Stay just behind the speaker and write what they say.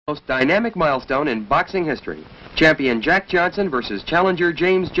Most dynamic milestone in boxing history. Champion Jack Johnson versus challenger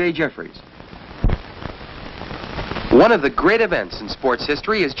James J. Jeffries. One of the great events in sports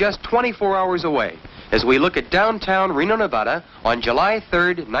history is just 24 hours away as we look at downtown Reno, Nevada on July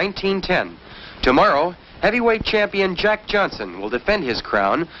 3rd, 1910. Tomorrow, heavyweight champion Jack Johnson will defend his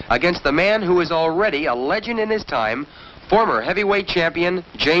crown against the man who is already a legend in his time, former heavyweight champion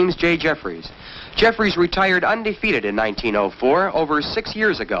James J. Jeffries. Jeffries retired undefeated in 1904, over 6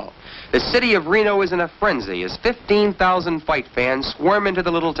 years ago. The city of Reno is in a frenzy as 15,000 fight fans swarm into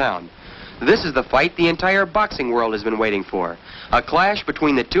the little town. This is the fight the entire boxing world has been waiting for. A clash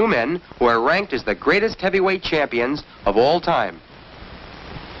between the two men who are ranked as the greatest heavyweight champions of all time.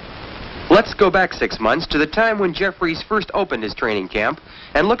 Let's go back 6 months to the time when Jeffries first opened his training camp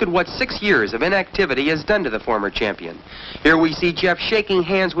and look at what 6 years of inactivity has done to the former champion. Here we see Jeff shaking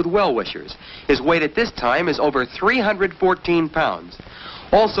hands with well-wishers. His weight at this time is over 314 pounds.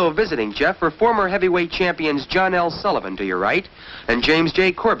 Also visiting Jeff are former heavyweight champions John L. Sullivan to your right and James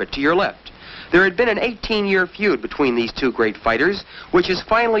J. Corbett to your left. There had been an 18-year feud between these two great fighters, which is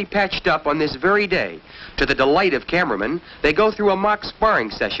finally patched up on this very day. To the delight of cameramen, they go through a mock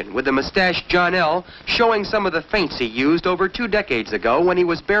sparring session with the mustached John L. showing some of the feints he used over 2 decades ago when he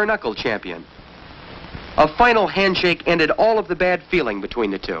was bare-knuckle champion. A final handshake ended all of the bad feeling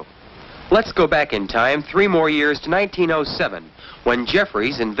between the two. Let's go back in time 3 more years to 1907, when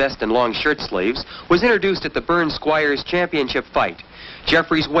Jeffries, in vest and long shirt sleeves, was introduced at the Burns Squires Championship fight.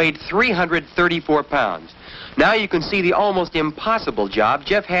 Jeffries weighed 334 pounds. Now you can see the almost impossible job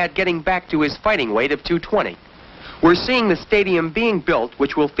Jeff had getting back to his fighting weight of 220. We're seeing the stadium being built,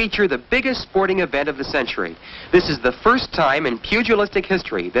 which will feature the biggest sporting event of the century. This is the first time in pugilistic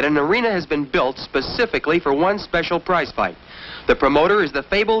history that an arena has been built specifically for one special prize fight. The promoter is the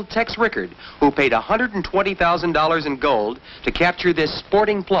fabled Tex Rickard, who paid $120,000 in gold to capture this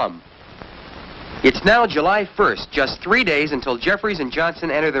sporting plum. It's now July 1st, just 3 days until Jeffries and Johnson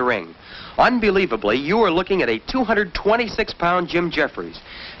enter the ring. Unbelievably, you are looking at a 226-pound Jim Jeffries.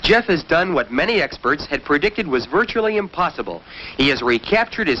 Jeff has done what many experts had predicted was virtually impossible. He has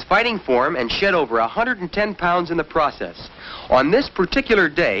recaptured his fighting form and shed over 110 pounds in the process. On this particular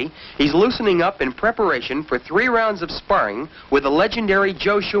day, he's loosening up in preparation for 3 rounds of sparring with the legendary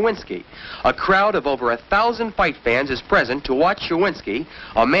Joe Shawinski. A crowd of over 1,000 fight fans is present to watch Shawinski,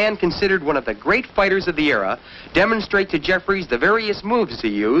 a man considered one of the great fighters of the era, demonstrate to Jeffries the various moves he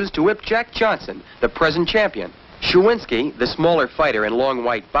used to whip Jack Johnson, the present champion. Shawinski, the smaller fighter in long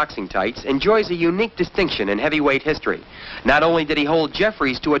white boxing tights, enjoys a unique distinction in heavyweight history. Not only did he hold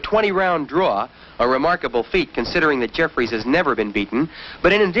Jeffries to a 20-round draw, a remarkable feat considering that Jeffries has never been beaten,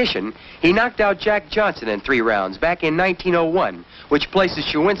 but in addition, he knocked out Jack Johnson in 3 rounds back in 1901, which places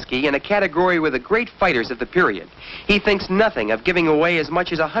Shawinski in a category with the great fighters of the period. He thinks nothing of giving away as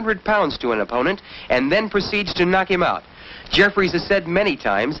much as 100 pounds to an opponent and then proceeds to knock him out. Jeffries has said many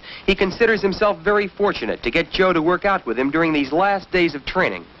times he considers himself very fortunate to get Joe to work out with him during these last days of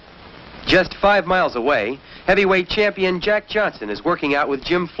training. Just 5 miles away, heavyweight champion Jack Johnson is working out with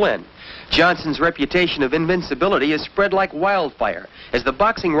Jim Flynn. Johnson's reputation of invincibility is spread like wildfire, as the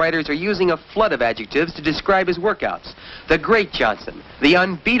boxing writers are using a flood of adjectives to describe his workouts. The great Johnson, the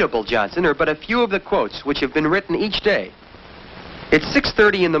unbeatable Johnson are but a few of the quotes which have been written each day. It's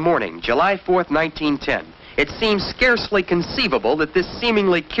 6:30 in the morning, July 4th, 1910. It seems scarcely conceivable that this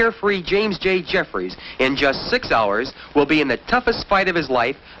seemingly carefree James J. Jeffries, in just 6 hours, will be in the toughest fight of his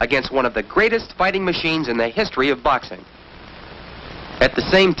life against one of the greatest fighting machines in the history of boxing. At the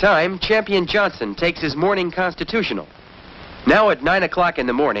same time, champion Johnson takes his morning constitutional. Now at 9 o'clock in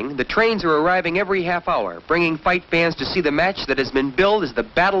the morning, the trains are arriving every half hour, bringing fight fans to see the match that has been billed as the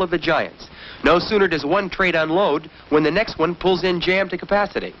Battle of the Giants. No sooner does one train unload when the next one pulls in jam to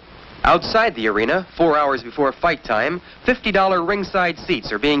capacity. Outside the arena, 4 hours before fight time, $50 ringside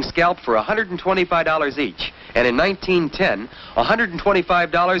seats are being scalped for $125 each. And in 1910,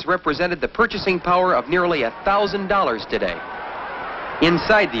 $125 represented the purchasing power of nearly $1,000 today.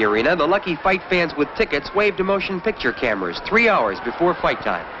 Inside the arena, the lucky fight fans with tickets waved to motion picture cameras 3 hours before fight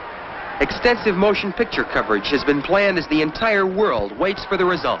time. Extensive motion picture coverage has been planned as the entire world waits for the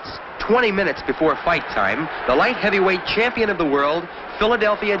results. 20 minutes before fight time, the light heavyweight champion of the world,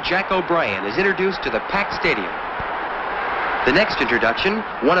 Philadelphia Jack O'Brien, is introduced to the packed stadium. The next introduction,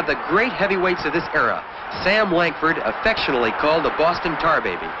 one of the great heavyweights of this era, Sam Lankford, affectionately called the Boston Tar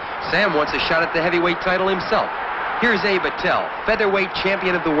Baby. Sam wants a shot at the heavyweight title himself. Here's Abe Attell, featherweight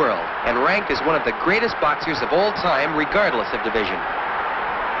champion of the world, and ranked as one of the greatest boxers of all time, regardless of division.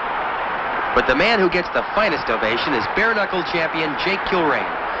 But the man who gets the finest ovation is bare-knuckle champion Jake Kilrain.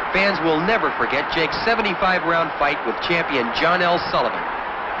 Fans will never forget Jake's 75-round fight with champion John L. Sullivan.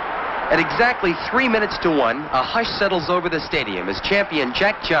 At exactly 3 minutes to 1, a hush settles over the stadium as champion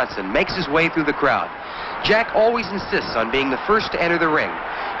Jack Johnson makes his way through the crowd. Jack always insists on being the first to enter the ring.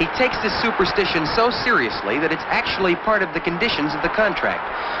 He takes this superstition so seriously that it's actually part of the conditions of the contract.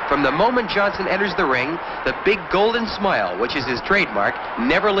 From the moment Johnson enters the ring, the big golden smile, which is his trademark,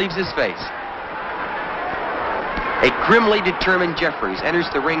 never leaves his face. A grimly determined Jeffries enters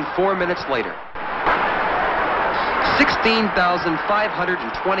the ring 4 minutes later.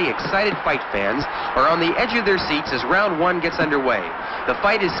 16,520 excited fight fans are on the edge of their seats as round 1 gets underway. The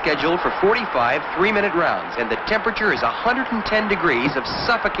fight is scheduled for 45 3-minute rounds, and the temperature is 110 degrees of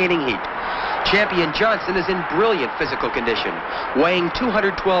suffocating heat. Champion Johnson is in brilliant physical condition, weighing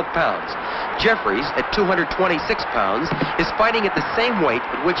 212 pounds. Jeffries, at 226 pounds, is fighting at the same weight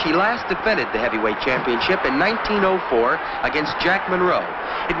at which he last defended the heavyweight championship in 1904 against Jack Monroe.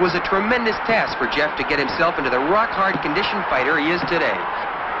 It was a tremendous task for Jeff to get himself into the rock-hard conditioned fighter he is today.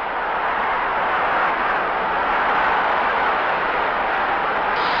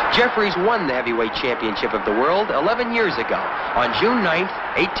 Jeffries won the heavyweight championship of the world 11 years ago, on June 9th,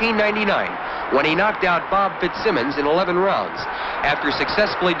 1899, when he knocked out Bob Fitzsimmons in 11 rounds. After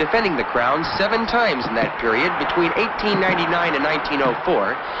successfully defending the crown 7 times in that period between 1899 and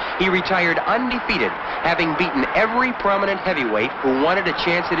 1904, he retired undefeated, having beaten every prominent heavyweight who wanted a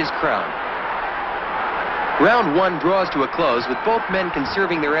chance at his crown. Round 1 draws to a close with both men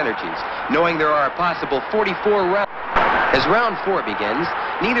conserving their energies, knowing there are a possible 44 rounds. As round 4 begins,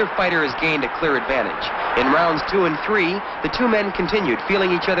 neither fighter has gained a clear advantage. In rounds 2 and 3, the two men continued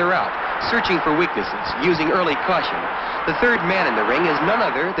feeling each other out, searching for weaknesses, using early caution. The third man in the ring is none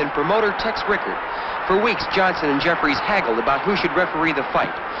other than promoter Tex Rickard. For weeks, Johnson and Jeffries haggled about who should referee the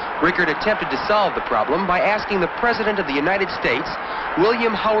fight. Rickard attempted to solve the problem by asking the President of the United States,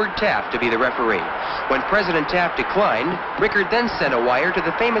 William Howard Taft, to be the referee. When President Taft declined, Rickard then sent a wire to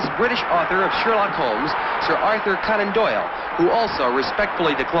the famous British author of Sherlock Holmes, Sir Arthur Conan Doyle, who also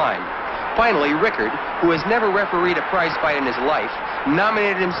respectfully declined. Finally, Rickard, who has never refereed a prize fight in his life,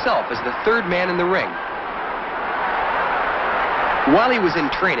 nominated himself as the third man in the ring. While he was in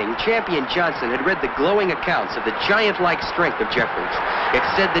training, champion Johnson had read the glowing accounts of the giant-like strength of Jeffries. It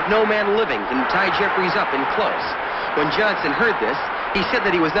said that no man living can tie Jeffries up in close. When Johnson heard this, he said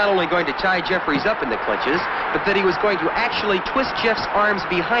that he was not only going to tie Jeffries up in the clinches, but that he was going to actually twist Jeff's arms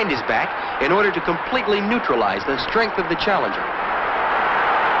behind his back in order to completely neutralize the strength of the challenger.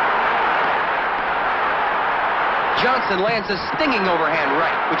 Johnson lands a stinging overhand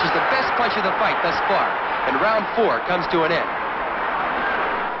right, which is the best punch of the fight thus far, and round 4 comes to an end.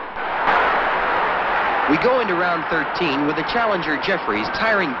 We go into round 13 with the challenger Jeffries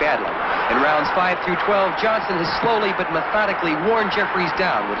tiring badly. In rounds 5 through 12, Johnson has slowly but methodically worn Jeffries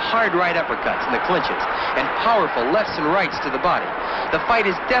down with hard right uppercuts in the clinches and powerful lefts and rights to the body. The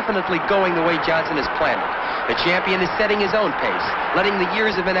fight is definitely going the way Johnson has planned it. The champion is setting his own pace, letting the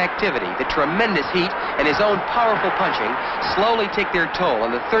years of inactivity, the tremendous heat, and his own powerful punching slowly take their toll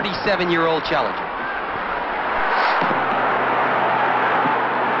on the 37-year-old challenger.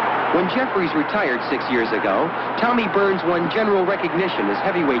 When Jeffries retired 6 years ago, Tommy Burns won general recognition as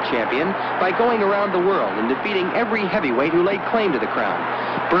heavyweight champion by going around the world and defeating every heavyweight who laid claim to the crown.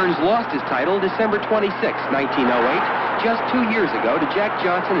 Burns lost his title December 26, 1908, just 2 years ago to Jack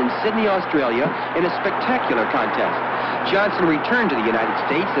Johnson in Sydney, Australia, in a spectacular contest. Johnson returned to the United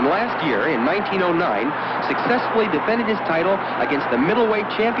States and last year, in 1909, successfully defended his title against the middleweight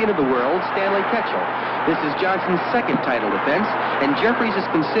champion of the world, Stanley Ketchel. This is Johnson's second title defense, and Jeffries is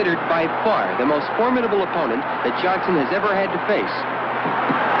considered by far the most formidable opponent that Johnson has ever had to face.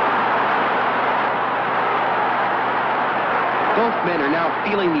 Both men are now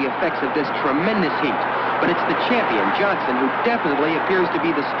feeling the effects of this tremendous heat, but it's the champion, Johnson, who definitely appears to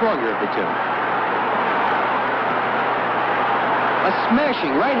be the stronger of the two. A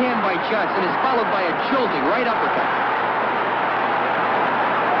smashing right hand by Johnson is followed by a jolting right uppercut.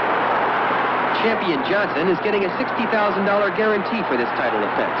 Champion Johnson is getting a $60,000 guarantee for this title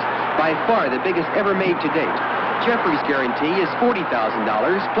defense, by far the biggest ever made to date. Jeffries' guarantee is $40,000,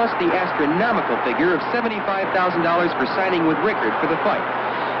 plus the astronomical figure of $75,000 for signing with Rickard for the fight.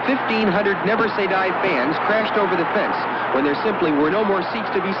 1,500 never-say-die fans crashed over the fence when there simply were no more seats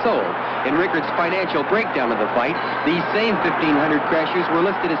to be sold. In Rickard's financial breakdown of the fight, these same 1,500 crashers were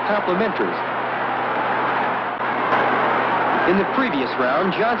listed as complimentaries. In the previous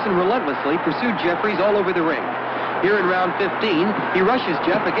round, Johnson relentlessly pursued Jeffries all over the ring. Here in round 15, he rushes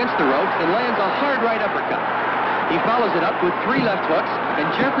Jeff against the ropes and lands a hard right uppercut. He follows it up with 3 left hooks, and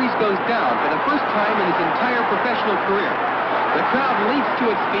Jeffries goes down for the first time in his entire professional career. The crowd leaps to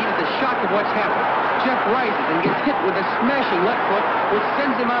its feet at the shock of what's happened. Jeff rises and gets hit with a smashing left hook, which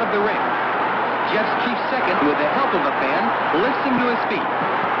sends him out of the ring. Jeff's chief second, with the help of a fan, lifts him to his feet.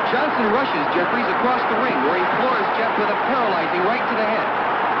 Johnson rushes Jeffries across the ring, where he floors Jeff with a paralyzing right to the head.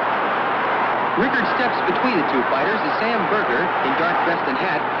 Rickard steps between the two fighters as Sam Berger, in dark vest and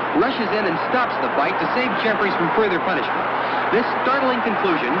hat, rushes in and stops the fight to save Jeffries from further punishment. This startling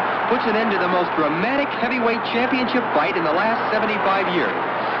conclusion puts an end to the most dramatic heavyweight championship fight in the last 75 years.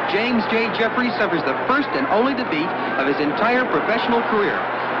 James J. Jeffries suffers the first and only defeat of his entire professional career,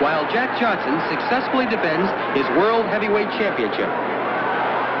 while Jack Johnson successfully defends his World Heavyweight Championship.